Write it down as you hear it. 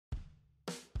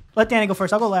Let Danny go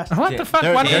first. I'll go last. What the fuck?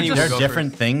 There Why don't are you just...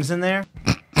 different things in there.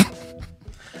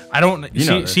 I don't... You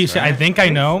know this, right? I think I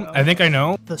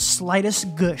know. The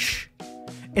slightest gush,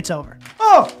 it's over.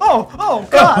 Oh,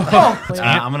 God. Oh.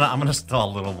 I'm gonna still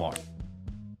a little more.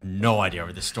 No idea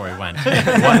where this story went.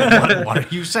 What are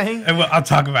you saying? I'll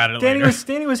talk about it later.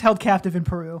 Danny was held captive in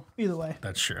Peru. Either way.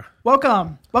 That's true.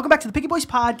 Welcome back to the Picky Boys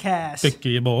podcast.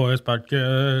 Picky Boys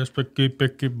podcast.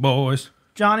 Picky Boys.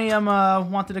 Johnny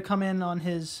wanted to come in on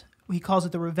he calls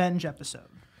it the revenge episode.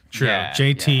 True. Yeah,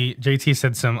 JT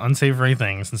said some unsavory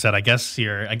things and said, "I guess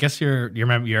your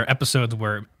episodes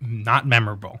were not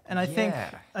memorable." And I think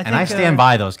I stand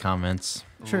by those comments.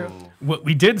 True.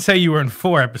 We did say you were in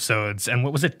 4 episodes, and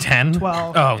what was it, 10?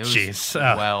 12. Oh, It was jeez.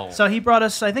 12. So he brought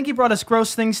us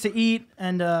gross things to eat,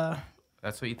 and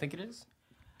That's what you think it is?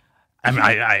 I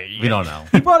mean, We don't know.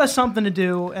 he brought us something to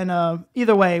do. And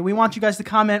either way, we want you guys to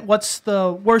comment. What's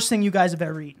the worst thing you guys have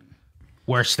ever eaten?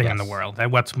 worst thing in the world. And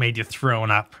what's made you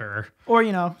thrown up or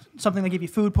something that gave you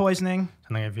food poisoning.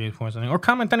 something that gave you poisoning, or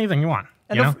comment anything you want.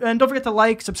 And don't forget to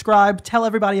like, subscribe, tell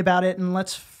everybody about it, and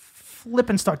let's flip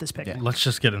and start this picnic. Let's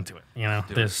just get into it.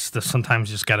 There's sometimes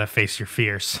you just gotta face your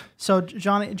fears. So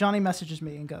Johnny messages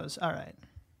me and goes, "All right,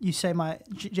 you say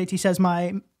JT says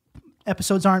my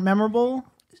episodes aren't memorable.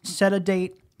 Set a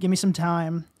date. Give me some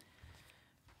time.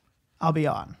 I'll be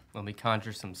on." Let me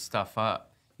conjure some stuff up.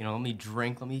 Let me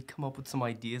drink. Let me come up with some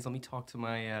ideas. Let me talk to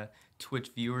my Twitch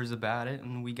viewers about it,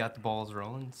 and we got the balls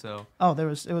rolling. So. Oh, it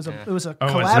was a Group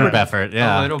collaborative effort.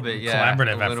 Yeah. A little bit, yeah.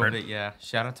 Collaborative a little effort. bit, yeah.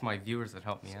 Shout out to my viewers that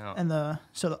helped me out. And the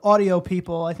audio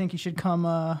people, I think you should come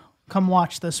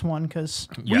watch this one because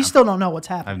Yeah. we still don't know what's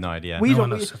happening. I have no idea. We No one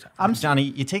don't. knows what's I'm Johnny,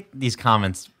 you take these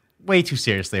comments way too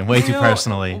seriously and way too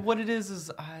personally. What it is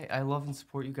I love and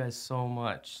support you guys so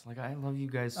much. Like, I love you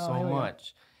guys so here we go.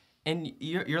 much. And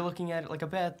you're looking at it like a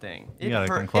bad thing. You gotta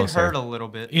come It closer. hurt a little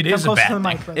bit. It come is a close to bad the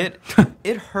thing. mic, brother.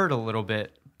 It hurt a little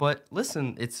bit, but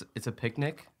listen, it's a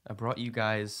picnic. I brought you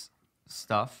guys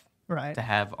stuff Right. to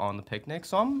have on the picnic,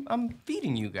 so I'm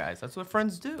feeding you guys. That's what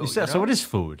friends do. So what is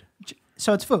food?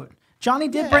 So it's food. Johnny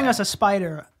did bring us a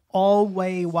spider all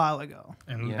way while ago.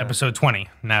 In Yeah. episode 20,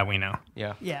 now we know.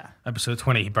 Yeah. Yeah. Episode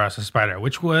 20, he brought us a spider,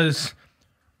 which was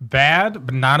bad,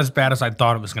 but not as bad as I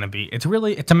thought it was going to be. It's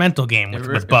a mental game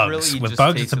with bugs. With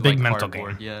bugs, it's a big mental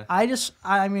game. Yeah.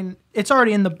 I mean, it's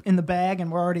already in the bag,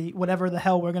 and we're already whatever the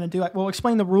hell we're gonna do. We'll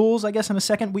explain the rules, I guess, in a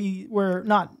second. It's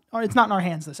not in our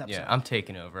hands this episode. Yeah, I'm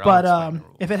taking over. But I'll explain the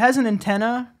rules. if it has an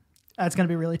antenna, that's gonna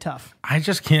be really tough. I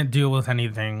just can't deal with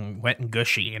anything wet and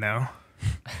gushy, We know,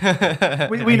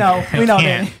 I Danny.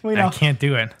 can't. We know. I can't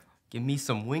do it. Give me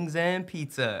some wings and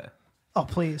pizza. Oh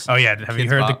please. Oh yeah, have you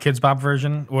Kids heard the Bop. Kids Bop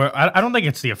version? Or I don't think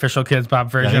it's the official Kids Bop I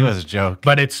version. think it was a joke.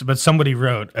 But somebody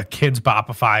wrote a Kids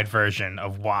Bopified version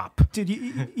of WAP. Dude,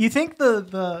 you think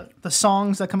the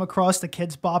songs that come across the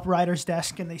Kids Bop writer's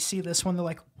desk and they see this one, they're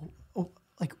like,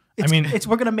 it's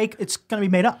gonna be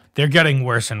made up. They're getting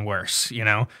worse and worse,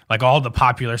 Like all the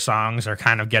popular songs are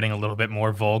kind of getting a little bit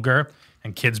more vulgar,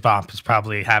 and Kids Bop is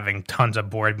probably having tons of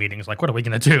board meetings like, what are we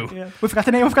gonna do? Yeah. We forgot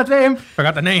the name. Forgot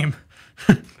the name.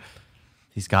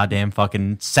 These goddamn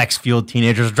fucking sex-fueled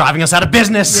teenagers are driving us out of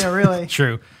business. Yeah, really.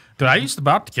 True. Dude, I used to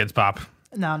bop the Kids Bop.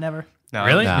 No, never. No,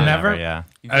 Really? No, Never? Yeah.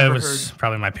 You've It never was heard-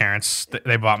 probably my parents.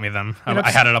 They bought me them. know,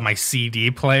 I had it on my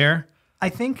CD player. I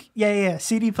think yeah.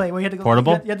 CD player where you had to go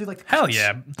Portable? You had to do like Hell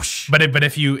yeah. But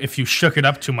if you shook it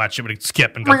up too much, it would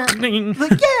skip and go. Ding.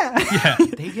 like yeah.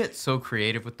 They get so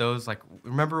creative with those. Like,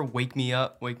 remember Wake Me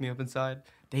Up Inside?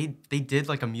 They did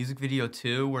like a music video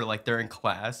too, where like they're in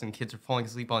class and kids are falling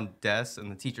asleep on desks,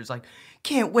 and the teacher's like,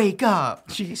 "Can't wake up,"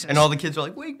 Jesus. and all the kids are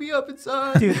like, "Wake me up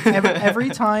inside." Dude, every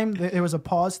time there was a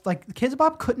pause, like Kids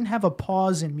Bop couldn't have a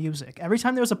pause in music. Every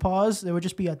time there was a pause, there would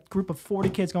just be a group of 40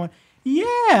 kids going,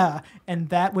 "Yeah," and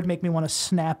that would make me want to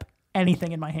snap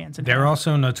anything in my hands. They're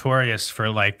also notorious for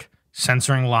like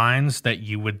censoring lines that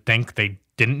you would think they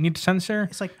didn't need to censor,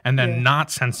 It's like, and then yeah.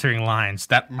 not censoring lines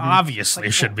that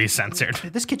obviously should be censored.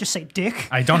 Did this kid just say dick?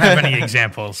 I don't have any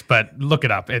examples, but look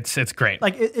it up. It's great.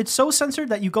 Like it's so censored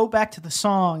that you go back to the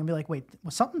song and be like, "Wait,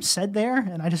 was something said there?"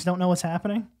 And I just don't know what's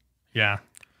happening. Yeah.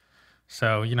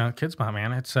 So, Kids Bop,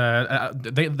 man, it's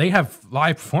they have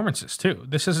live performances too.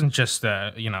 This isn't just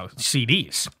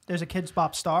CDs. There's a Kids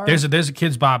Bop star. There's a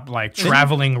Kids Bop like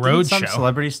traveling road Didn't some show.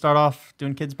 celebrities start off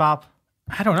doing Kids Bop?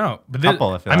 I don't know, but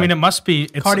Couple, I feel I mean, like. it must be.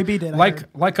 It's Cardi B did, I heard.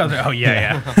 like other. Oh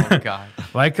yeah. Oh God.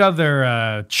 Like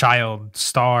other child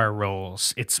star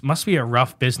roles. It must be a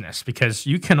rough business because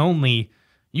you can only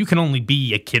you can only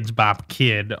be a Kids Bop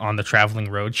kid on the Traveling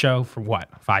Roadshow for what,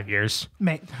 5 years?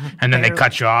 Mate, And then they barely.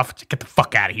 cut you off. Get the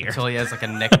fuck out of here. Until he has like a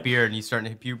neck beard and he's starting to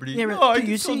hit puberty. Yeah, oh, I dude,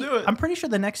 can you still see, do it. I'm pretty sure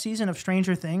the next season of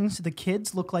Stranger Things, the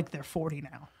kids look like they're 40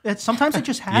 now. Sometimes it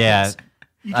just happens. Yeah.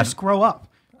 You just grow up.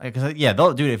 Because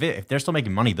they'll dude, if they're still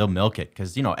making money, they'll milk it.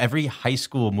 Because every high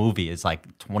school movie is like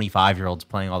 25-year-olds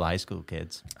playing all the high school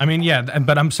kids. I mean, yeah,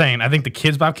 but I'm saying I think the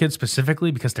Kids Bop kids specifically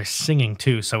because they're singing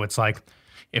too. So it's like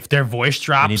if their voice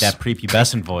drops, They need that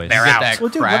prepubescent voice. They're Get out. that Well,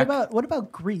 dude, crack. what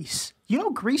about Grease? You know,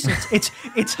 Grease. It's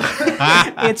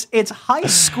high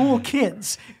school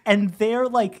kids, and they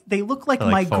look like They're like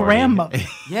my 40. grandmother.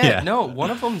 Yeah, no, one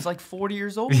of them's like 40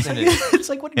 years old in it. It's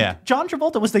like when Yeah. John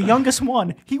Travolta was the youngest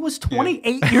one. He was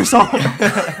 28 years old.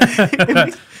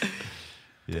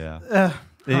 Yeah.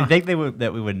 Did you think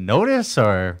that we would notice,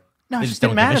 or No, they it just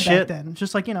didn't matter back shit? then. It's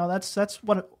just like, that's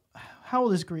what. How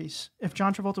old is Grease? If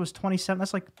John Travolta was 27,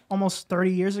 that's like almost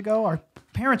 30 years ago. Our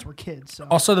parents were kids. So.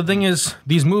 Also, the thing is,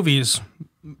 these movies,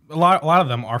 a lot of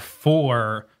them are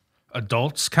for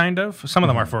adults, kind of. Some of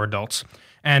them are for adults.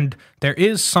 And there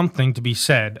is something to be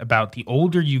said about the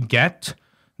older you get,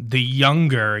 the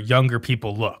younger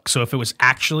people look. So if it was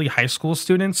actually high school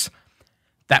students,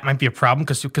 that might be a problem.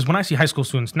 Because when I see high school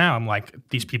students now, I'm like,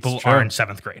 these people true. are in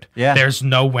 7th grade. Yeah. There's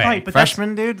no way. Right, but that's-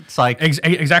 Freshman, dude, it's like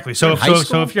Exactly. So in high so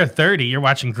school? if you're 30, you're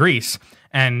watching Grease,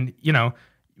 and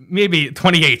maybe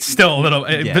 28 still a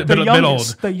little Yeah. bit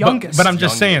old. The youngest. But I'm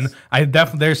just saying,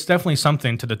 Youngest. there's definitely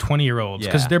something to the 20-year-olds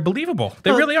because Yeah. they're believable.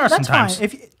 They Well, really are that's sometimes.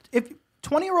 Fine. If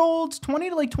 20-year-olds,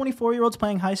 20 to like 24-year-olds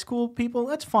playing high school people,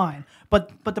 that's fine. But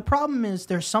the problem is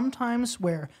there's sometimes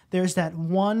where there's that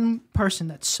one person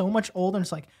that's so much older, and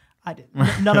it's like, I did.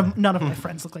 None of my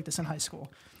friends look like this in high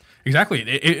school. Exactly.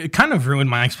 It kind of ruined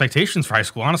my expectations for high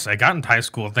school. Honestly, I got into high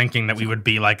school thinking that we would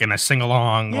be like in a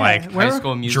sing-along, Yeah, like where- High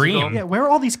school musical. dream. Yeah, where are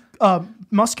all these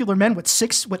muscular men with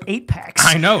 8 packs?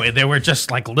 I know they were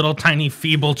just like little tiny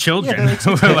feeble Yeah, children. they're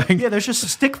who were like, yeah, there's just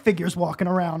stick figures walking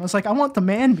around. It's like, I want the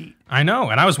man meat. I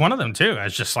know, and I was one of them too. I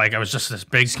was just this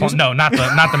big. No, not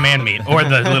the man meat or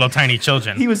the little tiny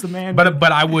children. He was the man.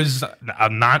 But I was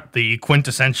not the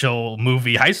quintessential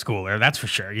movie high schooler. That's for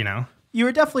sure. You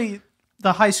were definitely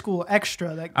the high school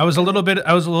extra. That I was a little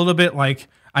bit like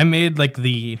I made like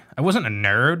I wasn't a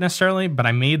nerd necessarily, but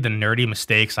I made the nerdy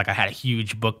mistakes. Like I had a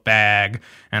huge book bag,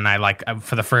 and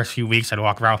for the first few weeks I'd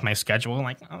walk around with my schedule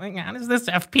like, oh my god, is this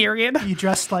F period? you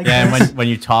dressed like yeah. this. And when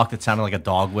you talked, it sounded like a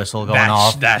dog whistle going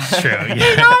off. That's true.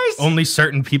 Yeah. Only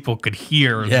certain people could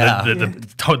hear Yeah.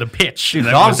 the pitch. Dude,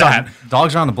 that was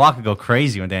dogs on the block would go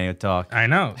crazy when Danny would talk. I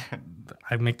know.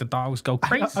 I make the dogs go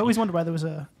crazy. I always wondered why there was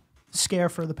a scare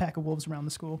for the pack of wolves around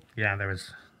the school. Yeah, there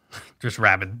was just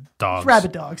rabid dogs.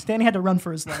 Rabid dogs. Danny had to run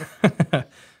for his life.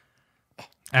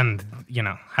 And,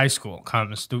 high school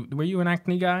comes. Were you an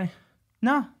acne guy?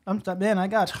 No, I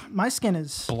got my skin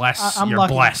is Bless. I'm You're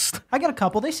lucky. blessed. I got a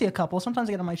couple. They see a couple. Sometimes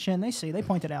I get on my chin. They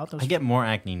point it out. Those I get more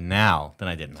acne now than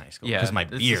I did in high school Yeah, because my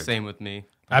it's beard. the same with me.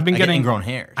 I've been I get getting ingrown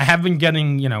hairs. I have been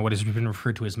getting, what has been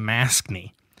referred to as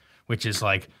maskne, which is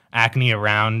like acne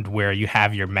around where you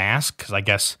have your mask. Because I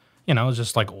guess, it's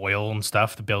just like oil and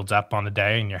stuff that builds up on the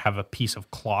day, and you have a piece of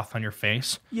cloth on your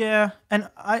face. Yeah, and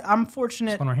I'm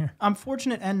fortunate. one right here. I'm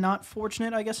fortunate and not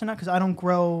fortunate, I guess, because I don't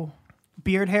grow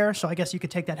beard hair. So I guess you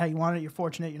could take that how you want it. You're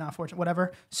fortunate. You're not fortunate.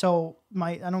 Whatever. So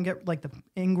I don't get like the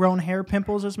ingrown hair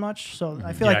pimples as much. So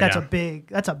I feel like Yeah,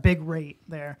 that's a big rate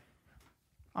there.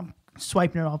 I'm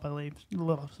swiping it off, I believe. A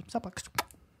little.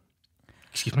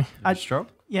 Excuse me. Stroke?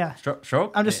 Yeah.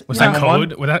 Stroke? I'm just. Was you know,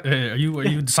 that code? Are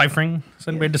you deciphering? Is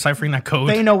anybody deciphering that code?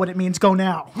 They know what it means. Go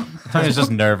now. He's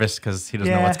just nervous because he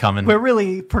doesn't know what's coming. We're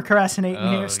really procrastinating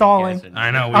Oh, here, you stalling. guys are-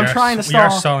 I know. I'm trying to We are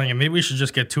stall. stalling, and maybe we should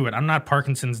just get to it. I'm not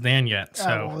Parkinson's Dan yet,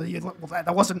 so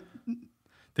That wasn't.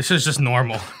 this is just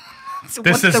normal.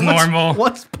 This This is normal.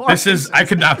 What's This is. I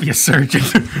could not be a surgeon,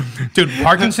 dude.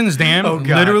 Parkinson's Dan Oh,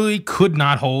 literally could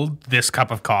not hold this cup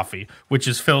of coffee, which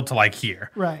is filled to like here.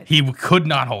 Right. He could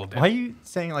not hold it. Why are you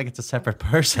saying like it's a separate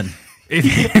person?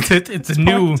 It's a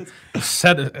new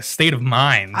state of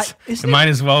minds. It isn't it- might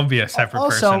as well be a separate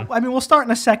Also, person. I mean, we'll start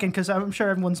in a second because I'm sure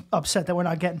everyone's upset that we're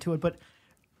not getting to it. But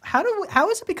how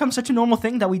has it become such a normal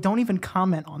thing that we don't even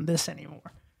comment on this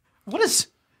anymore? What is?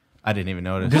 I didn't even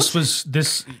notice.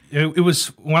 It was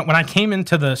when I came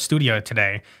into the studio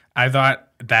today, I thought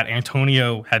that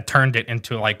Antonio had turned it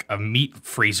into like a meat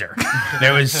freezer.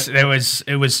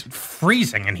 It was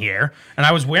freezing in here, and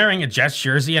I was wearing a Jets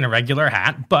jersey and a regular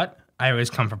hat, but I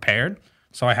always come prepared.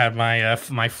 So I had my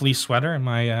my fleece sweater and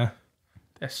my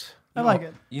this. I like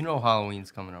it. You know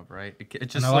Halloween's coming up, right? It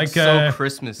just And I looks like so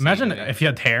Christmas. Imagine if you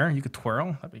had hair, you could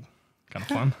twirl. That'd be Kind of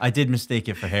fun. I did mistake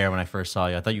it for hair when I first saw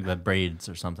you. I thought you had braids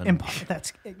or something.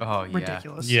 That's Oh, yeah.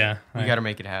 ridiculous. Yeah. We got to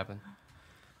make it happen.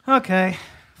 Okay,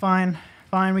 fine,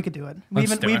 we could do it.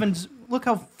 Let's do it. Look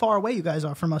how far away you guys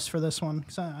are from us for this one.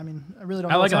 'Cause I mean, I really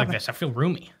don't. I know like what's it like happening. this. I feel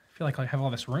roomy. I feel like I have all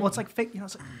this room. Well, it's like fake.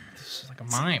 It's like, This is like a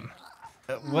mime.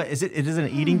 What is it? It is an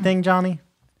eating thing, Johnny?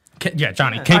 Yeah,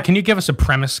 Johnny, can you give us a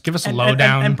premise? Give us a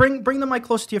lowdown. and bring the mic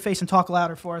closer to your face and talk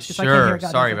louder for us. 'Cause I can't hear a Sure.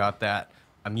 goddamn Sorry thing. about that.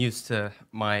 I'm used to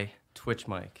my Twitch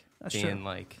mic That's being true.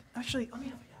 like. Actually, let me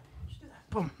help you. Just do that.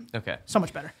 Boom. Okay. So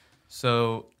much better.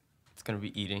 So it's gonna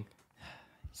be eating.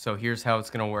 So here's how it's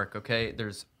gonna work. Okay.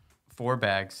 There's 4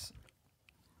 bags.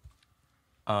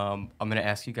 I'm gonna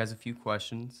ask you guys a few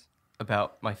questions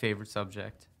about my favorite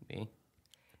subject, me,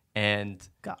 and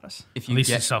Got us. if At you least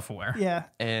get he's self-aware. Yeah.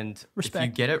 and if you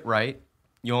Respect. get it right,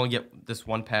 you only get this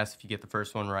one pass. If you get the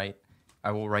first one right,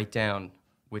 I will write down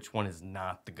which one is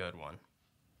not the good one.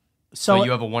 So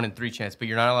you have a 1 in 3 chance, but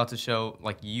you're not allowed to show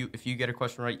if you get a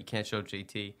question right, you can't show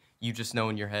JT. You just know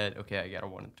in your head, okay, I got a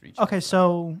 1 in 3 chance. Okay,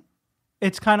 so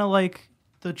it's kind of like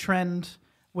the trend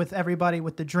with everybody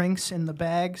with the drinks in the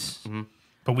bags,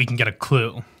 But we can get a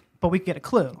clue. but we get a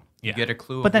clue. Yeah. You get a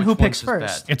clue. But of then which who picks one's is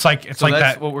first? bad. It's like So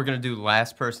that's that. what we're gonna do.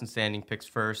 Last person standing picks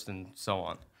first, and so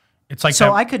on. It's like So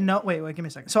that. I could know. Wait, give me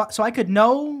a second. So I could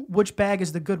know which bag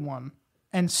is the good one,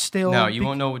 and still. No, you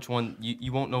won't know which one.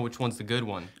 You won't know which one's the good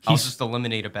one. I'll He's- just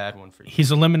eliminate a bad one for you.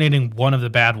 He's eliminating one of the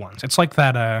bad ones. It's like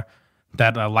that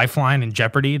lifeline in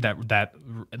Jeopardy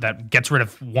that gets rid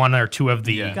of 1 or 2 of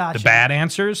the Yeah. the Gotcha. bad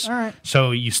answers. All right. So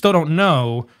you still don't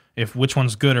know if which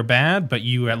one's good or bad, but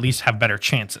you at least have better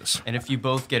chances. And if you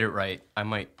both get it right, I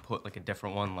might put like a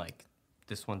different one. Like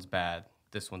this one's bad.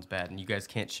 This one's bad, and you guys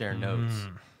can't share notes.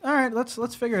 All right,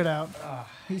 let's figure it out.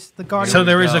 He's the guardian. So we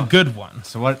there is a go. good one.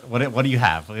 So what do you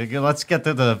have? Let's get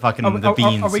to the fucking Are, the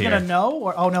beans are we here. gonna know,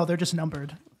 or oh no, they're just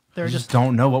numbered. They're You just. just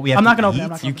don't know what we have. I'm not to gonna open eat? it, I'm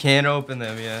not You can't open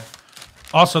them, yeah.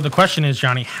 Also, the question is,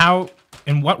 Johnny,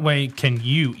 in what way can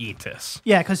you eat this?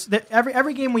 Yeah, because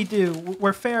every game we do,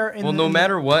 we're fair. In Well, the, no in the-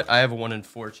 matter what, I have a 1 in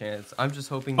 4 chance. I'm just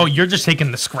hoping. Oh, you're just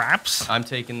taking the scraps? I'm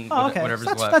taking Oh, okay. whatever's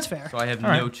That's- left. that's fair. So I have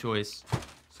All no right. choice.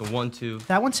 So 1, 2.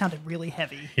 That one sounded really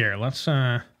heavy. Here, let's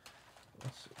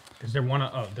is there one?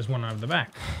 Oh, there's one out of the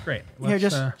back. Great. Here,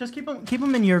 Let's, just keep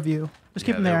them in your view. Just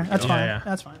keep Yeah, them there there. we That's go. fine. Yeah, yeah.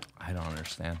 That's fine. I don't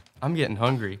understand. I'm getting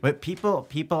hungry. But people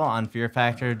on Fear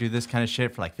Factor do this kind of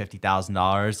shit for like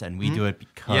 $50,000, and we do it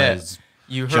because Yes.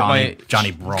 You hurt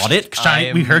Johnny brought it.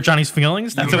 Johnny, we hurt Johnny's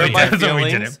feelings. You That's what hurt we my did. That's what we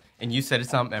did. feelings, and you said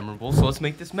it's not memorable, so let's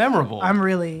make this memorable. I'm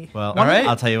really. Well, All right.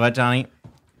 I'll tell you what, Johnny.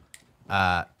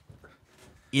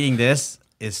 Eating this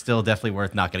is still definitely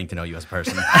worth not getting to know you as a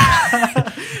person.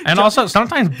 And also,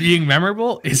 sometimes being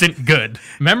memorable isn't good.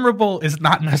 Memorable is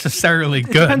not necessarily It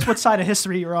good. depends what side of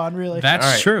history you're on, really. That's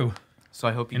All right. true. So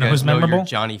I hope you, know guys who's know your memorable?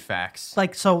 Johnny facts.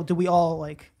 like, so do we all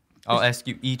like? I'll ask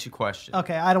you each a question.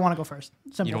 Okay, I don't want to go first.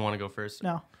 Simple. You don't want to go first?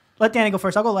 No, let Danny go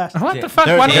first. I'll go last. What Yeah. the fuck?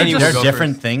 there Why don't Danny we will are just go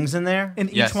different first. things in there. In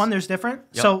Yes. each one, there's different.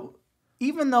 Yep. So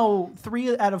even though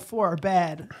 3 out of 4 are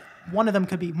bad, one of them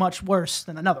could be much worse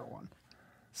than another one.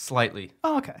 Slightly.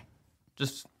 Oh, okay,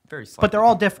 Just very slightly. but they're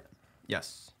all different.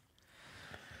 Yes.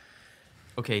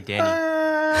 Okay, Danny.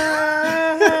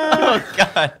 Oh,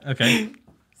 God. Okay.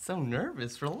 So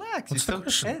nervous. Relax. What's You're the so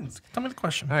question? tense. Tell me the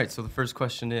question. All right, so the first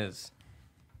question is,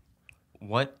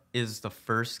 what is the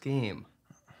first game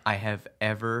I have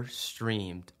ever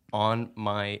streamed on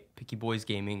my Picky Boys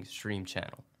Gaming stream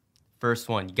channel? First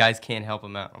one. You guys can't help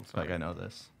them out. I'm sorry. Like I know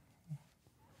this.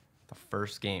 The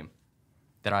first game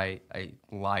that I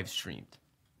live streamed.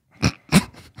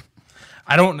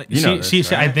 I don't You know see. this,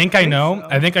 See, I right? think I know.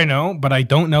 I think I know, but I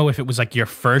don't know if it was like your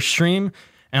first stream,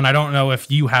 and I don't know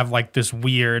if you have like this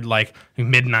weird like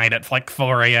midnight at like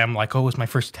 4 a.m. like, oh, it was my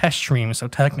first test stream, so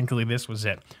technically this was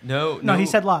it. No, He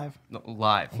said live. no,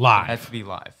 live. Live. It has to be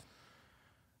live.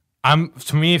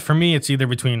 For me, it's either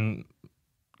between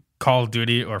Call of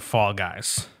Duty or Fall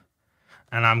Guys,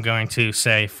 and I'm going to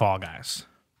say Fall Guys.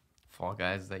 Fall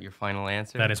Guys, is that your final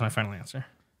answer? That is my final answer.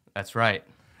 That's right.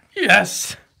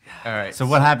 Yes. All right. So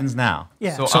what happens now?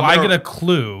 Yeah. So- So I'm I gonna- get a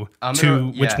clue I'm to gonna-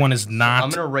 which yeah. one is not I'm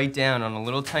going to write down on a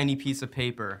little tiny piece of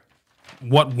paper.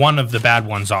 what one of the bad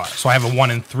ones are. So I have a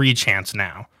 1 in 3 chance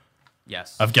now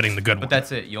Yes. of getting the good one. But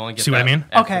that's it. You only get See what I that mean?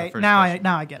 after the okay, first now question.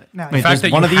 I get it. Now I Wait, get it. fact there's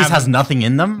that one you of these has haven't- nothing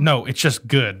in them. No, it's just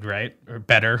good, right? Or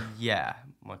better. Yeah,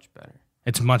 much better.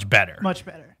 It's much better. Much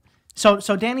better. So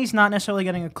Danny's not necessarily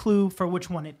getting a clue for which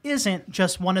one it isn't,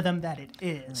 just one of them that it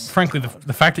is. Frankly,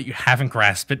 the fact that you haven't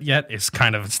grasped it yet is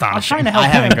kind of I'm astonishing. trying to help I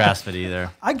haven't him. grasped it either.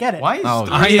 I get it. Why is Oh,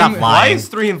 three? stop Why lying. is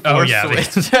 3 and 4 Oh, yeah,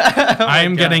 switched? I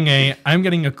am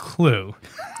getting a clue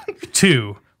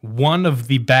to one of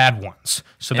the bad ones.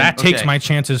 So And- that takes okay. my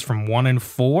chances from 1 in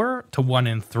 4 to 1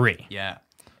 in 3. Yeah.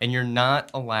 And you're not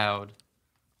allowed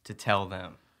to tell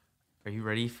them. Are you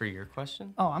ready for your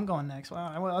question? Oh, I'm going next.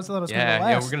 Wow, I thought it was going to Yeah, go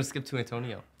yeah, last. we're gonna skip to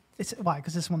Antonio. It's why?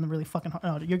 Because this one really fucking hard.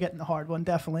 Oh, you're getting the hard one,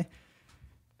 definitely.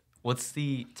 What's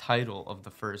the title of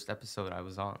the first episode I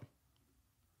was on?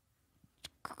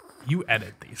 You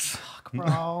edit these.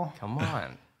 Bro. Come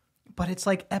on. But it's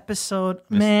like episode,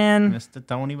 man. Mr.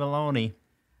 Tony Baloney.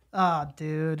 Ah,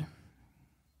 dude.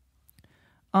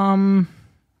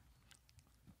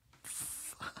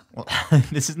 Well,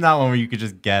 this is not one where you could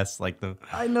just guess like the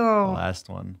I know. last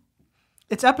one.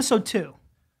 It's episode 2.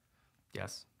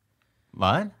 Yes.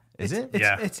 What? Is it? It's,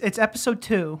 Yeah. it's episode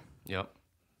 2. Yep.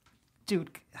 Dude,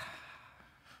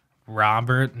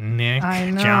 Robert, Nick, I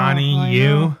know, Johnny, I you.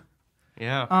 know.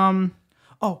 Yeah.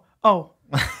 oh,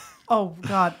 oh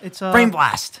God, it's a Brain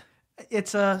Blast.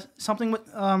 It's something with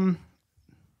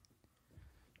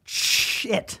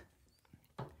shit.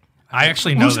 I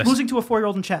actually know this. Losing to a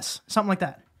 4-year-old in chess, something like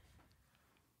that.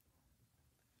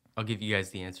 I'll give you guys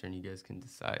the answer and you guys can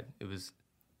decide. It was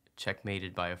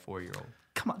checkmated by a 4-year-old.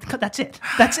 Come on, that's it.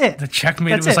 That's it. The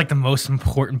checkmate That's was it. like the most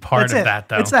important part That's of it. that,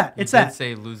 though. It's that. You It's did that.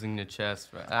 say losing to chess,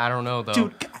 but I don't know though.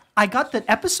 Dude, I got the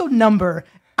episode number.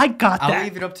 I got I'll that.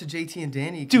 leave it up to JT and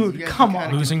Danny. 'cause Dude, you guys come are on.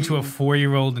 kinda Losing to a competing.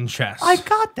 4-year-old in chess. I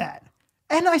got that.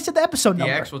 And I said the episode The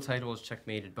number. actual title is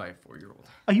checkmated by a 4-year-old.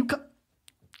 Are you?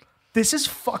 This is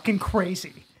fucking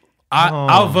crazy.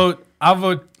 I'll vote. I'll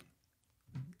vote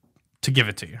to give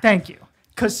it to you. Thank you.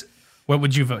 Because What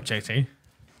would you vote, JT?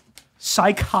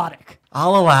 psychotic.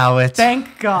 I'll allow it.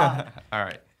 Thank God. All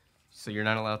right. So you're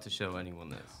not allowed to show anyone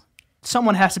this.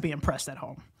 Someone has to be impressed at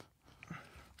home.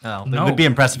 Oh, it would be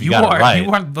impressive if you, you got are, it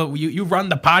right. You run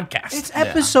the podcast. It's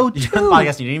episode You 2. didn't- I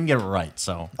guess you didn't even get it right.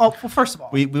 So Oh, well, first of all,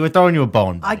 we were throwing you a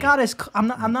bone. I buddy. got as I'm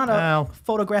not a Well.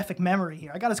 photographic memory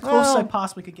here. I got as close as I Well.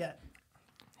 possibly could get.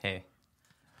 Hey.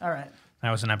 All right. That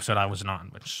was an episode I wasn't on,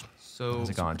 which So, How's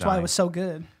it going, That's why it Johnny? was so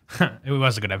good. it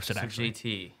was a good episode, so actually.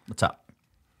 JT, What's up?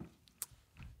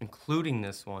 including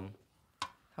this one,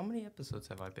 how many episodes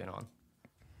have I been on?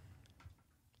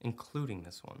 Including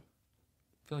this one.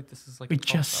 I feel like this is like We a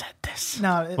just toss-up. said this.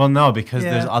 No, Well, no, because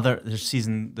Yeah.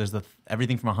 there's the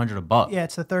everything from 100 above. yeah,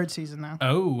 it's the 3rd season now.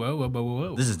 Oh, whoa, whoa, whoa,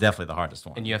 whoa. This is definitely the hardest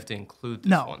one. And you have to include this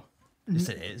No. one. Yes,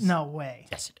 it is. No way.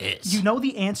 Yes, it is. You know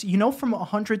the answer. You know from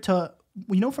 100 to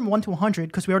from 1 to 100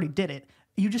 because we already did it.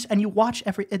 You just and you watch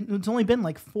every. It's only been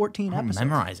like 14 I don't episodes.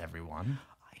 memorize everyone.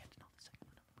 I had to know the second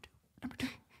one, number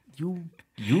 2.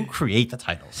 You create the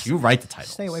titles. You write the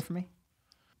titles. Stay away from me.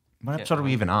 What episode are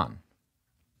we even on?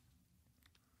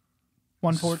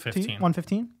 114, 15.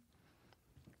 115.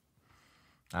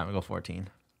 I'm gonna go 14.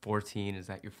 14, is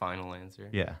that your final answer?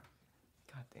 Yeah.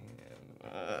 God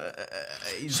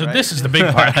damn. So this is the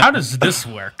big part. How does this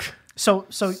work? So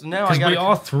So now I Because got we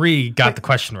all three got the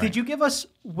question right. did you give us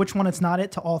which one it's not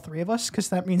it to all 3 of us? Because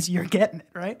that means you're getting it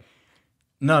right.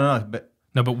 No, but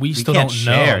No, but we still can't don't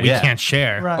share, know. We yeah. can't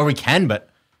share. Right. or we can, but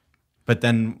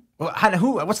then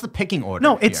what's the picking order?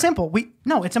 No, it's here? simple.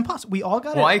 It's impossible. We all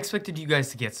got Well, I it. expected you guys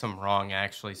to get some wrong,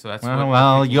 actually. So that's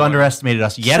Well, what you underestimated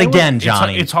us yet So again, It's,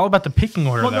 Johnny. it's all about the picking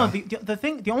order, Well, though. no, the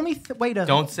thing, the only way to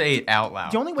Don't say it out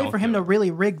loud. the only way Don't for him do to it.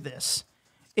 really rig this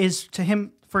is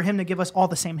for him to give us all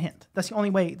the same hint. That's the only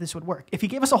way this would work. If he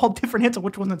gave us all different hints of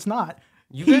which one it's not,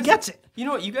 You he guys- gets it. You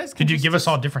know what? You guys can Did you just- give us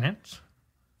all different hints?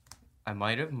 I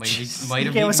might have. Might He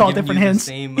have gave us even all given different you the hints.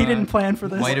 same, He didn't plan for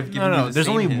this. Might have given you no. the There's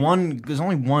same only hint. one. There's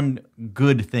only one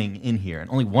good thing in here, and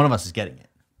only one of us is getting it.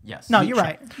 Yes. No, you're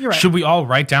right. You're right. Should we all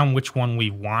write down which one we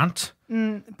want?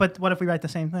 But what if we write the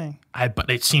same thing? But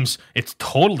it seems it's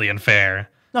totally unfair.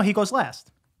 No, he goes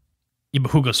last. Yeah,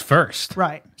 but who goes first?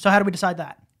 Right. So how do we decide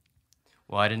that?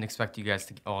 Well, I didn't expect you guys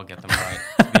to all get them right.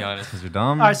 To be honest. Because you're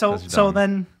dumb. All right. So 'cause you're dumb.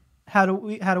 then how do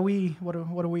we what do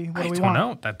we I don't want?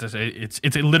 know. That does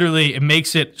it literally it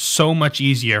makes it so much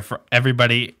easier for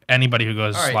anybody who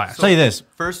goes All right, last. so- tell you this.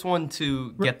 First one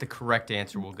to get the correct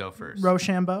answer will go first.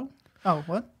 Rochambeau. Oh,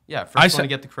 what? Yeah, first I one said- to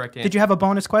get the correct answer. Did you have a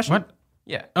bonus question? What?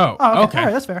 Yeah. Oh, Oh, okay. All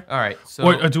right, that's fair. All right. So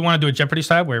Or do you want to do a Jeopardy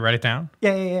style where you write it down?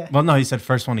 Yeah. Well, no, he said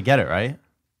first one to get it right.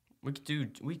 we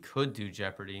could do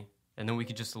Jeopardy, and then we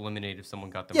could just eliminate if someone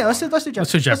got them Yeah, wrong. let's do Jeopardy.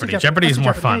 Let's do Jeopardy. Jeopardy is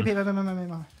more fun.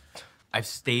 fun. I've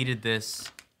stated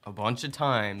this a bunch of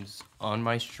times on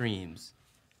my streams.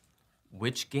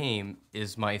 Which game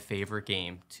is my favorite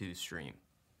game to stream?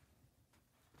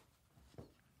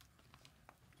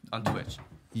 On Twitch.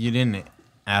 You didn't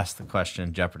ask the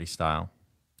question Jeopardy style.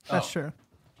 That's Oh. true.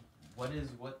 What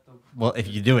the... Well, if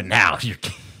you do it now, you're.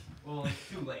 Well, it's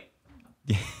too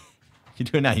late. You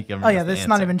do it now. You can. Oh yeah, this this is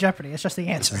not even Jeopardy. It's just the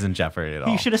This answer. isn't Jeopardy at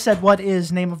all. He should have said what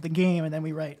is name of the game, and then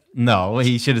we write. No,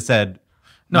 he should have said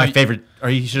No, my you- favorite, or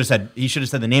he should have said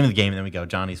the name of the game, and then we go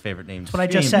Johnny's favorite name. what I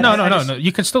just said. No, I no, no, just- no.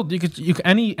 You could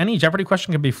any Jeopardy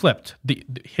question can be flipped.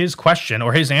 His question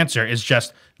or his answer is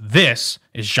just this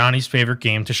is Johnny's favorite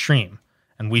game to stream,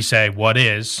 and we say what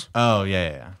is. Oh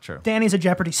yeah, true. Danny's a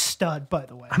Jeopardy stud, by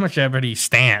the way. I'm a Jeopardy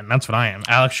stan. That's what I am.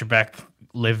 Alex Trebek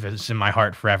lives in my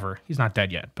heart forever. He's not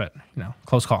dead yet, but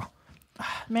close call.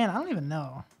 Man, I don't even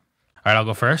know. All right, I'll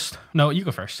go first. No, you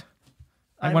go first.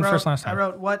 I went first last time. I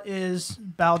wrote, what is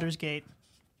Baldur's Gate?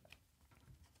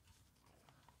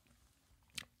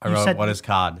 I You wrote said- what is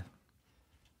COD?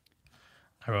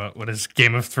 I wrote, what is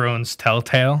Game of Thrones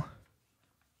Telltale?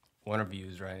 One of you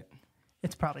is right.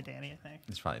 It's probably Danny, I think.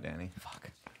 It's probably Danny. Fuck.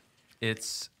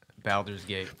 It's Baldur's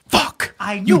Gate. Fuck!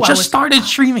 I knew You I just was- started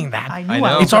streaming that. I knew I I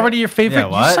know. was It's already your favorite. Yeah,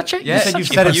 what? You're such a, Yeah, you're You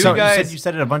such said a- it. you So, guys- you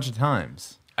said it a bunch of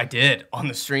times. I did on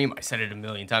the stream. I said it a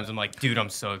million times. I'm like, dude, I'm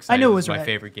so excited. I knew it This was is my right.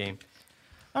 favorite game.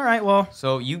 All right, well.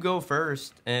 So you go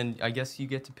first, and I guess you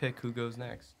get to pick who goes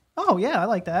next. Oh, yeah, I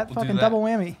like that. We'll do Fucking that. double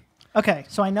whammy. Okay,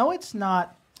 so I know it's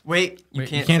not. Wait,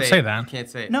 Wait, you can't say that. You can't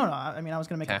say it. No, I mean, I was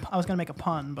gonna make a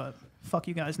pun, but fuck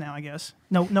you guys now, I guess.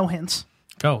 No hints.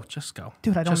 Go, just go.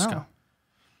 Dude, I don't Just know.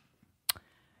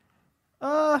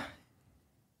 go.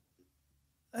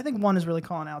 I think one is really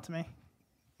calling out to me.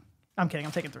 I'm kidding.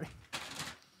 I'm taking 3.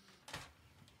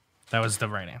 That was the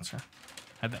right answer,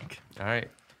 I think. All right,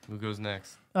 who goes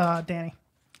next? Danny.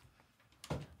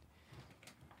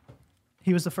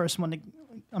 He was the first one to.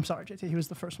 I'm sorry, JT. He was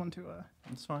the first one to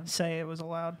That's fine. say it was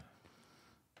allowed.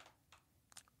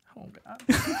 Oh god.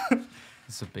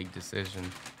 This is a big decision.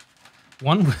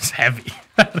 One was heavy.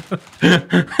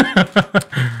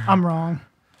 I'm wrong.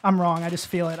 I just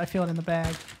feel it. I feel it in the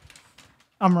bag.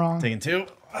 I'm wrong. Taking 2.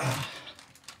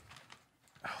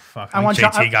 Fuck. I I want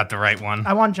think Jo- JT got the right one.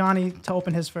 I want Johnny to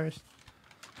open his first.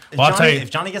 Well, I'll tell you- If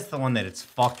Johnny gets the one that it's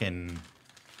fucking.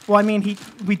 Well, I mean, he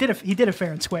did it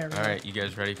fair and square. Really. All right, you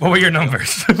guys ready? What were your the reveal?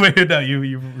 numbers? Wait, no,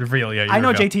 you reveal. Yeah, you I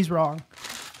know reveal. JT's wrong.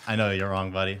 I know you're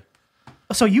wrong, buddy.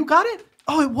 So you got it?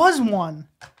 Oh, it was 1.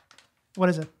 What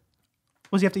is it?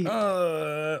 What does he have to eat?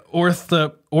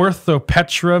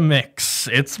 Orthopetra mix.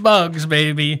 It's bugs,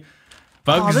 baby.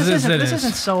 Bugs this is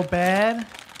isn't so bad.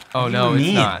 Oh do no, you it's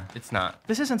mean? not. It's not.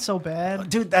 This isn't so bad.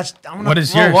 Dude, that's. I'm gonna What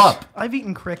is throw yours? up. I've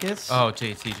eaten crickets. Oh,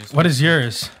 JT just. What is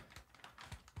yours?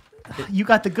 You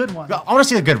got the good one. I want to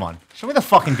see the good one. Show me the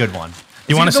fucking good one.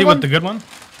 You Is want it to see one? what the good one?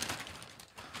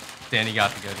 Danny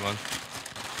got the good one.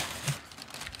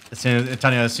 As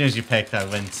soon as you picked, I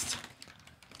winced.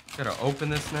 Gotta open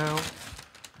this now.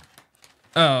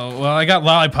 Oh, well, I got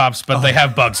lollipops, but they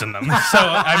have bugs in them. So,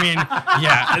 I mean,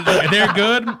 yeah, they're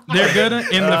good. They're good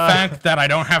in the fact that I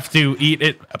don't have to eat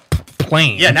it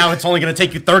plain. Yeah, now it's only gonna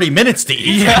take you 30 minutes to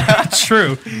eat. Yeah, it's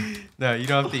true. No, you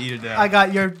don't have to eat it now. I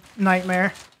got your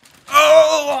nightmare.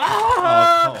 Oh,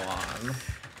 come on.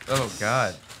 Oh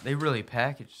God, they really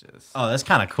packaged this. Oh, that's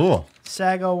kind of cool.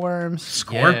 Sago worms.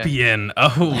 Scorpion.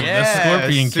 Oh, Yeah, the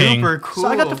Scorpion King. super cool. So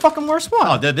I got the fucking worst one.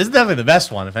 Oh, dude, this is definitely the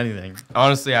best one, if anything.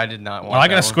 Honestly, I did not want. Well, I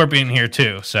got a that one. scorpion here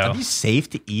too. So Are these safe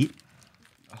to eat?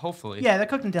 Hopefully. Yeah, they're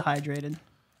cooked and dehydrated.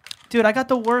 Dude, I got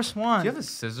the worst one. Do you have a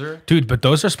scissor? dude, but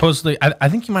those are supposedly. I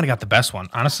think you might have got the best one.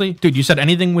 Honestly, dude, you said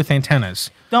anything with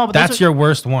antennas. No, but those That's are- your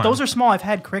worst one. Those are small. I've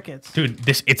had crickets. Dude,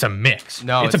 it's a mix.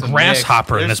 No, it's it's a a mix.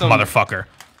 grasshopper in There's this some- motherfucker.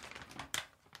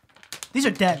 These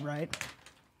are dead, right?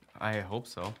 I hope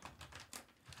so.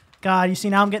 God, you see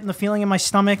now I'm getting the feeling in my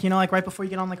stomach. You know, like right before you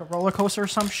get on like a roller coaster or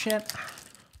some shit.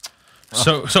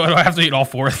 So do I have to eat all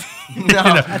 4 of these? No,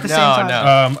 At the same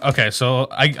time. Okay, so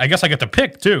I guess I get to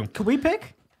pick too. Could we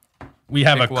pick? We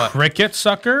have Pick a what? cricket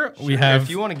sucker. We have. If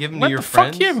you want to give them What to your the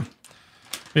friends. fuck you?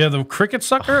 We have the cricket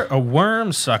sucker, a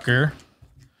worm sucker.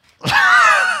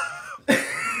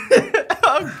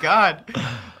 Oh God.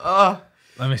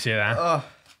 Let me see that.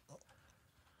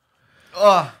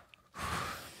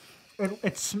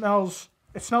 It smells.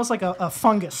 It smells like a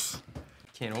fungus.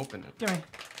 Can't open it. Give me.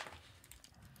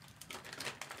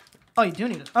 Oh, you do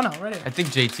need it. Oh no, right here. I think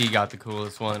JT got the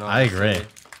coolest one. I honestly. agree.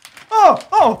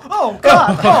 Oh,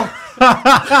 God. Oh.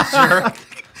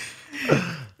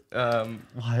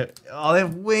 What? Oh, they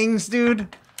have wings, dude.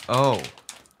 Oh.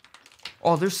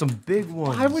 Oh, there's some big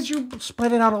ones. Why would you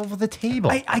spread it out over the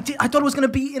table? I thought it was gonna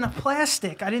be in a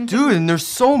plastic. I didn't. Dude, and there's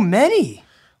so many.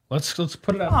 Let's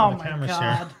put it out Oh for the my cameras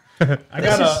God. here. I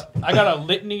got a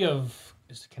litany of.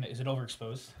 Is it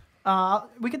overexposed?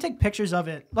 We could take pictures of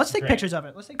it. Let's take Great. pictures of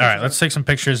it. Let's take All pictures right, let's of it. take some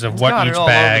pictures of Got what it each all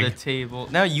bag. over the table.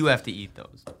 Now you have to eat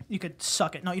those. You could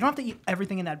suck it. No, you don't have to eat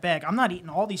everything in that bag. I'm not eating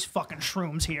all these fucking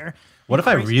shrooms here. What if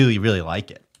I really, really like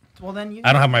it? Well, then you.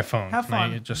 I don't have my phone. Have Can I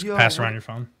fun. just Yo, pass around what- your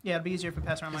phone? Yeah, it'd be easier if we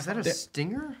pass around my Is that phone. a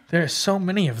stinger? There's so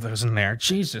many of those in there.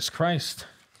 Jesus Christ.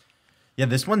 Yeah,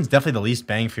 this one's definitely the least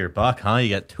bang for your buck, huh? You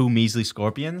got 2 measly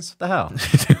scorpions. What the hell?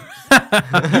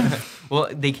 Well,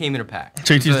 they came in a pack.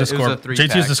 JT's It was a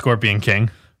 3-pack. the Scorpion King.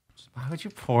 Why would you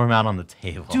pour them out on the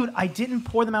table? Dude, I didn't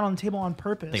pour them out on the table on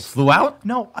purpose. they flew out?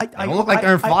 No, I They don't look like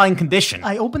they're in flying condition.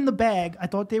 I opened the bag. I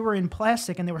thought they were in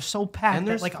plastic, and they were so packed. And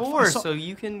that, there's like, 4, I saw- so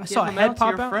you can give saw a them head out to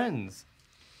pop your out. friends.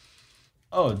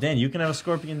 Oh, Dan, you can have a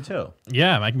scorpion too.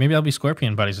 Yeah, like maybe I'll be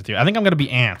Scorpion buddies with you. I think I'm gonna be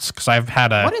ants because I've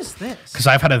had a What is this? because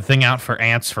I've had a thing out for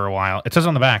ants for a while. It says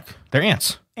on the back they're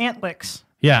ants. Ant licks.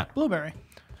 Yeah, Blueberry.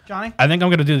 Johnny? I think I'm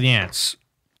gonna do the ants.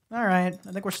 All right.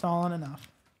 I think we're stalling enough.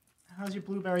 How's your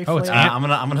blueberry Oh, it's flavor? ant-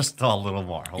 I'm gonna stall a little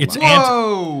more. Hold It's on. ant.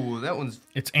 Whoa, that one's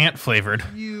It's ant flavored.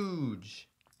 huge.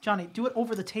 Johnny, do it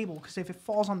over the table, because if it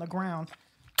falls on the ground.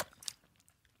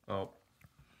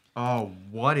 Oh,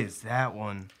 what is that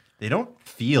one? They don't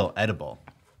feel edible.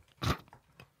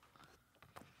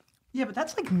 Yeah, but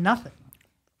that's like nothing.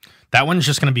 That one's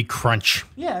just gonna be crunch.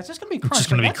 Yeah, it's just going to be crunch. just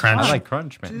gonna be That's crunch. I fine. like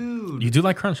crunch, man. Dude. You do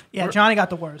like crunch? Yeah, Johnny got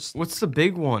the worst. What's the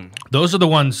big one? Those are the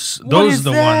ones. What Those is are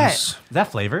the that? ones. Is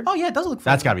that flavored? Oh, yeah, it does look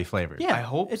flavored. That's got to be flavored. Yeah, I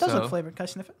hope it does so. look flavored. Can I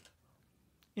sniff it?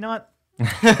 You know what?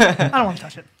 I don't want to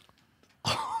touch it.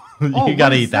 you what got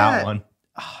to is eat that that? one.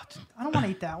 I don't want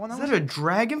to eat that one. Is that a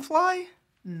dragonfly?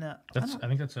 No. I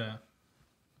think that's a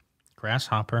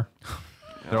grasshopper.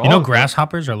 They're You know, all-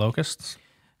 grasshoppers are locusts.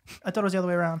 I thought it was the other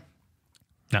way around.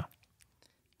 No.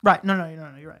 Right. No, you're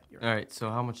right. You're right. All right, so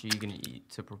how much are you going to eat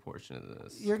to proportion of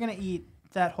this? You're going to eat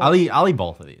that whole... I'll eat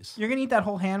both of these. You're going to eat that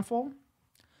whole handful.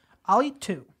 I'll eat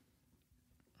 2.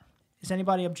 Is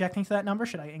anybody objecting to that number?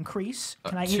 Should I increase?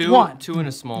 Can I eat 1? 2 and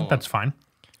a small one. That's fine.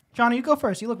 Johnny, you go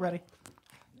first. You look ready.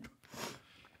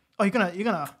 Oh, you're gonna.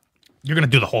 You're gonna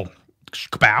do the whole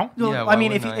bow. Well, Yeah, I why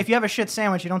mean, if wouldn't you, I? if you have a shit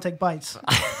sandwich, you don't take bites.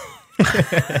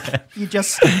 You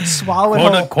just swallow it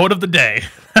whole. Quote of the day.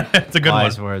 It's a good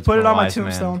Wise one. words. Put from it a on my wise man.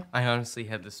 tombstone. I honestly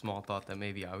had the small thought that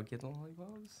maybe I would get the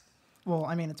lollipops. Well,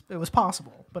 I mean, it was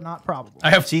possible, but not probable.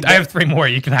 I have See, I have 3 more.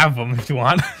 You can have them if you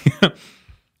want.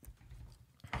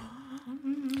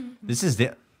 This is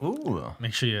the. Ooh.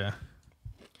 Make sure you.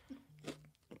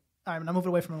 All right, now move it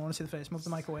away from me. I want to see the face. Move the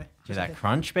mic away. Is that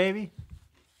crunch, baby?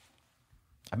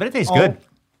 I bet it tastes Oh. good.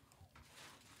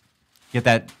 Get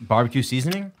that barbecue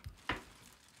seasoning?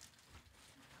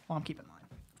 Well, I'm keeping mine.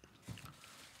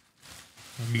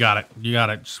 You got it. You got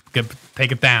it. Just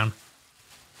take it down.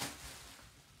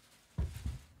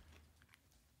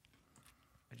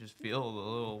 I just feel the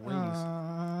little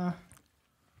wings.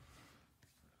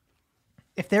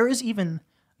 If there is even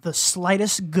the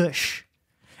slightest gush,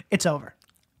 it's over.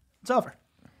 It's over.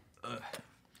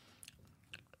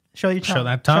 Show your tongue. Show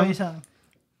that tongue. Show your tongue.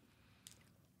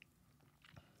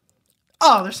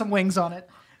 Oh, there's some wings on it.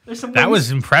 There's some. That wings.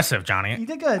 was impressive, Johnny. You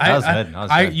did good. That was good. That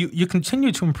was good. You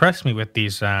continue to impress me with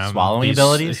these Swallowing these,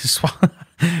 abilities?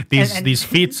 And- these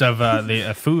feats of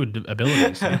the food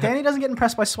abilities. Danny doesn't get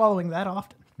impressed by swallowing that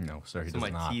often. No, sir, he So does my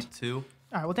not. teeth too.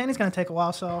 All right. Well, Danny's gonna take a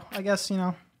while, so I guess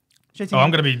JT, Oh,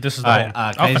 I'm gonna be. This is the. All whole, right,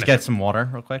 I'll can I just finish get it. some water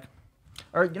real quick?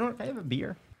 Or, you know what? Can I have a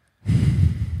beer?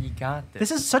 You got this.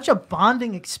 This is such a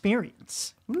bonding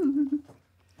experience.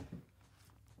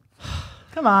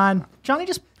 Come on, Johnny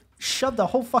just shoved the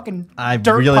whole fucking. I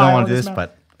dirt really pile don't want in to do his this,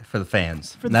 mouth. but for the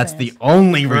fans. For the And that's fans. the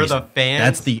only For reason. the fans?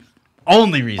 That's the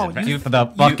only reason. Oh, you- for the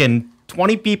fucking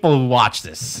 20 people who watch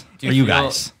this. Do For you feel-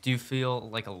 guys. Do you feel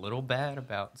like a little bad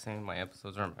about saying my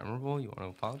episodes are memorable? You want to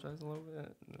apologize a little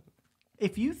bit?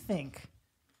 If you think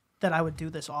that I would do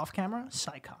this off camera,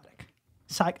 psychotic.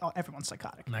 Oh, everyone's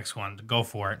psychotic. Next one. Go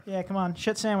for it. Yeah, come on,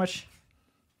 shit sandwich.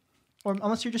 Or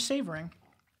unless you're just savoring.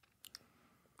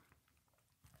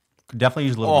 Could definitely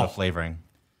use a little bit Oh. of flavoring.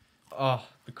 Oh,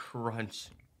 the crunch.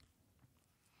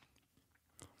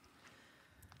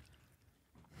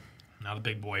 Now the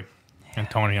big boy,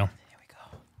 Antonio.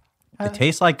 It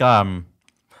tastes like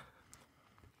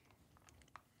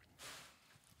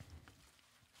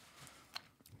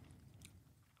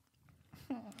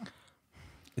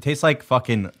It tastes like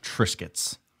fucking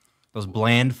Triscuits. Those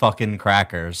bland fucking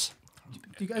crackers.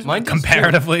 Do you guys Mine want? just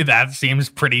Comparatively, that seems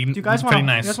pretty. Do you guys pretty want?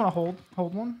 nice. You guys want to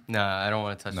hold one? Nah, I don't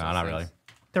want to touch No, those not things. really.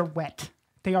 They're wet.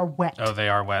 They are wet. Oh, they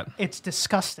are wet. It's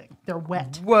disgusting. They're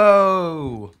wet.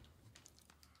 Whoa.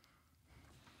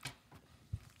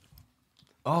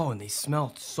 Oh, and they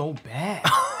smelled so bad.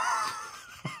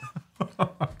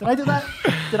 Did I do that?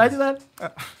 Did I do that?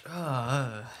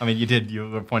 I mean, you did. You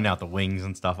were pointing out the wings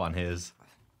and stuff on his.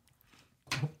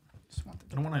 I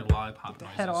don't want a lollipop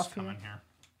noises head off coming here.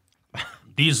 here.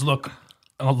 These look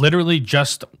literally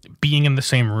just being in the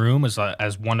same room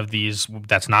as one of these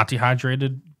that's not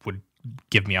dehydrated would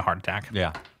give me a heart attack.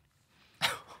 Yeah.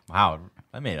 Wow,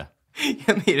 that made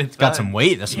It's got some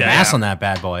weight. There's some Yeah, mass yeah. on that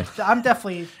bad boy. I'm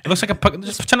definitely. It looks like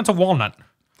just pretend it's a walnut.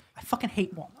 I fucking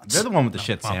hate walnuts. They're the one with the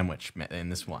shit sandwich in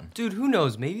this one. Dude, who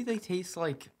knows? Maybe they taste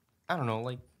like, I don't know,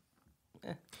 like.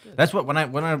 That's what when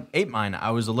I ate mine, I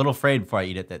was a little afraid before I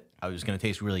eat it that I was gonna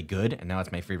taste really good, and now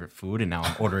it's my favorite food, and now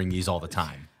I'm ordering these all the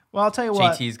time. Well, I'll tell you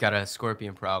what. JT's got a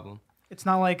scorpion problem. It's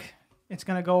not like it's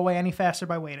gonna go away any faster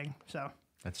by waiting. So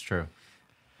That's true.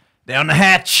 Down the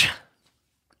hatch.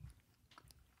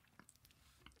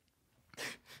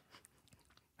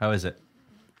 How is it?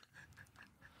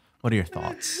 What are your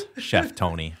thoughts, Chef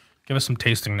Tony? Give us some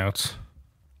tasting notes.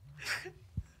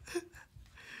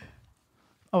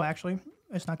 oh, actually,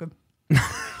 it's not good.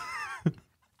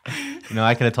 You know,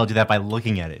 I could have told you that by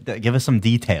looking at it. Give us some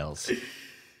details.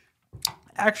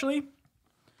 Actually,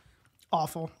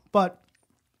 awful. But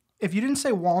if you didn't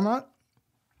say walnut,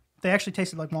 they actually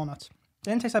tasted like walnuts.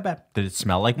 They didn't taste that bad. Did it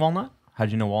smell like walnut?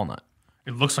 How'd you know walnut?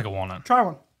 It looks like a walnut. Try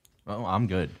one. Oh, I'm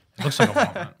good. It looks like a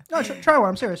walnut. No, try one.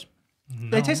 I'm serious.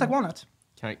 They taste like walnuts.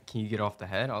 Can you get off the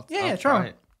head? I'll Yeah, I'll try one.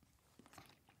 it.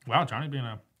 Wow, Johnny being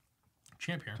a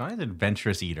champ here. Tony's an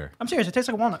adventurous eater. I'm serious. It tastes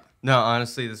like a walnut. No,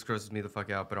 honestly, this grosses me the fuck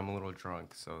out, but I'm a little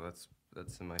drunk, so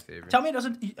that's in my favor. Tell me it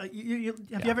doesn't. Have you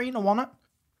ever eaten a walnut?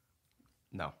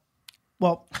 No.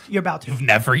 Well, you're about to. You've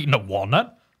never eaten a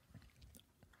walnut?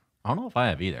 I don't know if I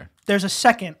have either. There's a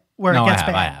second where No, it gets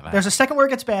I bad. have. There's a second where it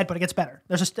gets bad, but it gets better.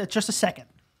 There's just a second.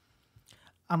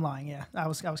 I'm lying. Yeah, I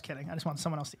was kidding. I just want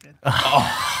someone else to eat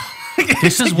it.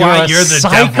 This is why you're the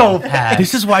psychopath. devil.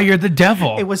 This is why you're the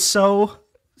devil. It was so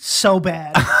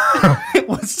bad. it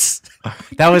was.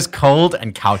 That was cold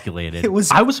and calculated. It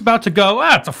was. I was about to go,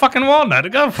 it's a fucking walnut.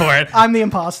 Go for it. I'm the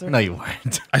imposter. No, you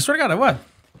weren't. I swear to God, I was.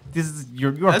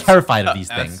 You're terrified of these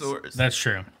That's things. the worst. That's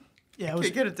true. Yeah, it was.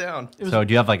 Okay, get it down. So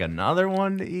do you have like another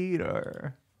one to eat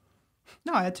or?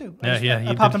 No, I had two. I Yeah, just- he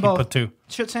I popped them did. He both. put two.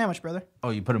 Shit sandwich, brother. Oh,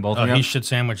 you put them both Oh, in he your should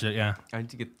sandwich it, yeah. I need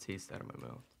to get the taste out of my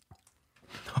mouth.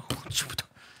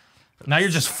 Now you're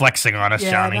just flexing on us,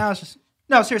 Yeah, Johnny. no, it's just.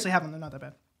 No, seriously, have them. They're not that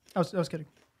bad. I was kidding.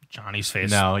 Johnny's face.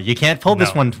 No, you can't pull this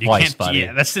No, one you twice, can't- buddy.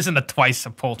 Yeah, this isn't a twice a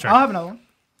pull trick. I'll have another one.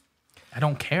 I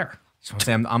don't care. So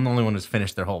Sam, I'm the only one who's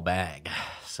finished their whole bag.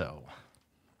 So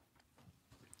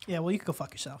Yeah, well, you could go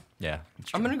fuck yourself. yeah,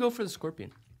 it's I'm true. gonna go for the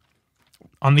scorpion.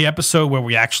 On the episode where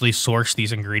we actually source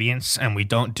these ingredients and we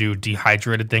don't do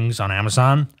dehydrated things on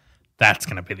Amazon, that's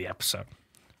going to be the episode.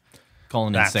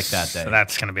 calling in sick that day.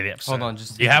 That's going to be the episode. Hold on,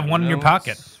 just you have taking one in your notes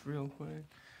pocket. real quick.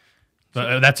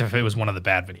 But that's if it was one of the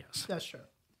bad videos. That's true.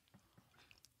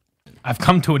 I've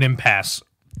come to an impasse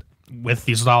with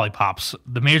these lollipops.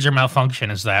 The major malfunction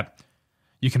is that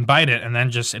you can bite it and then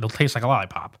it'll taste like a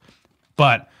lollipop.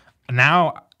 But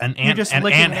now an ant just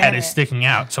licking head it. is sticking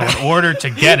out. So in order to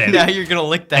get Now it, you're gonna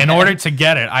lick that. in order to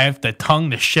get it, I have to tongue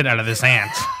the shit out of this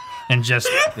ant and just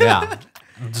Yeah,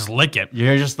 lick it.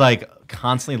 you're just like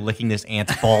constantly licking this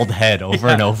ant's bald head over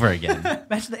and over again.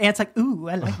 Imagine the ant's like, ooh,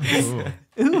 I like this.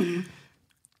 Ooh.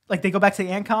 Like they go back to the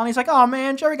ant colony. He's like, oh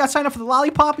man, Jerry got signed up for the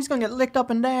lollipop. He's gonna get licked up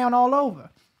and down all over.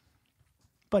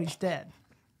 But he's dead.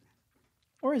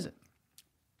 Or is it?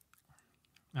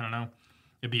 I don't know.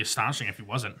 It'd be astonishing if he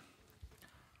wasn't.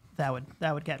 That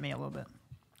would get me a little bit.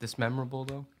 This memorable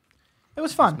though. It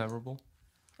was fun. Memorable.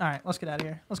 All right, let's get out of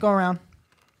here. Let's go around.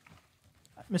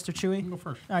 Mr. Chewy. Go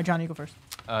first. All right, Johnny, you go first.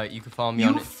 You can follow me You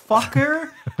on.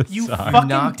 fucker. You Sorry. fucking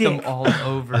Knocked dick. them all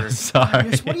over. Sorry,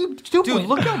 Yes, what are you doing? Dude,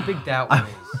 look how big that one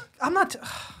is. I'm not.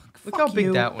 Look how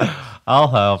big that one is. I'll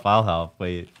help.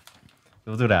 Wait,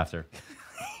 we'll do it after.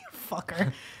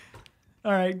 Fucker.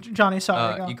 All right, Johnny,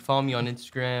 sorry. go. You can follow me on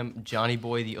Instagram,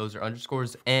 JohnnyBoy, the O's are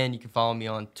underscores, and you can follow me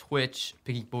on Twitch,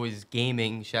 Picky Boys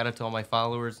Gaming. Shout out to all my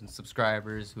followers and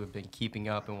subscribers who have been keeping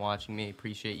up and watching me.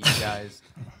 Appreciate you guys.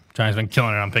 Johnny's been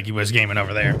killing it on Picky Boys Gaming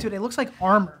over there. Dude, it looks like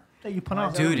armor that you put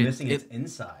on. Dude, it- missing its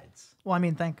insides. Well, I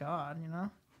mean, thank God, you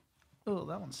know? Oh,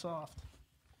 that one's soft.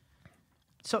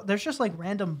 So there's just like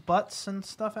random butts and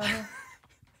stuff out here?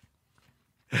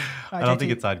 All right, I don't JT,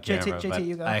 think it's on camera, JT, but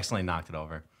you go. I accidentally knocked it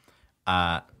over.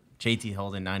 JT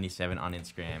Holden 97 on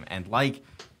Instagram,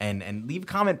 and and leave a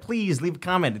comment, please. Leave a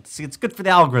comment. It's good for the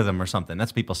algorithm or something.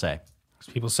 That's what people say. As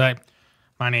people say,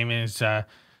 my name is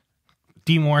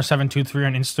DMore723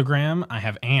 on Instagram. I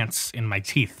have ants in my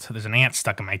teeth. So there's an ant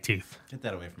stuck in my teeth. Get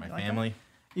that away from my family.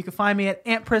 You can find me at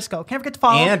Ant Prisco. Can't forget to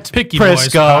follow. Ant Picky Boys.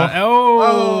 Prisco.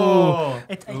 Oh.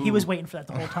 He was waiting for that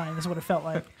the whole time. This is what it felt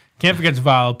like. Can't forget to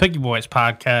follow Picky Boys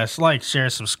Podcast. Like, share,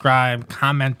 subscribe,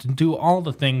 comment, and do all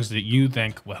the things that you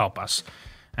think will help us.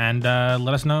 and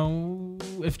let us know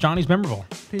if Johnny's memorable.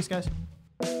 Peace, guys.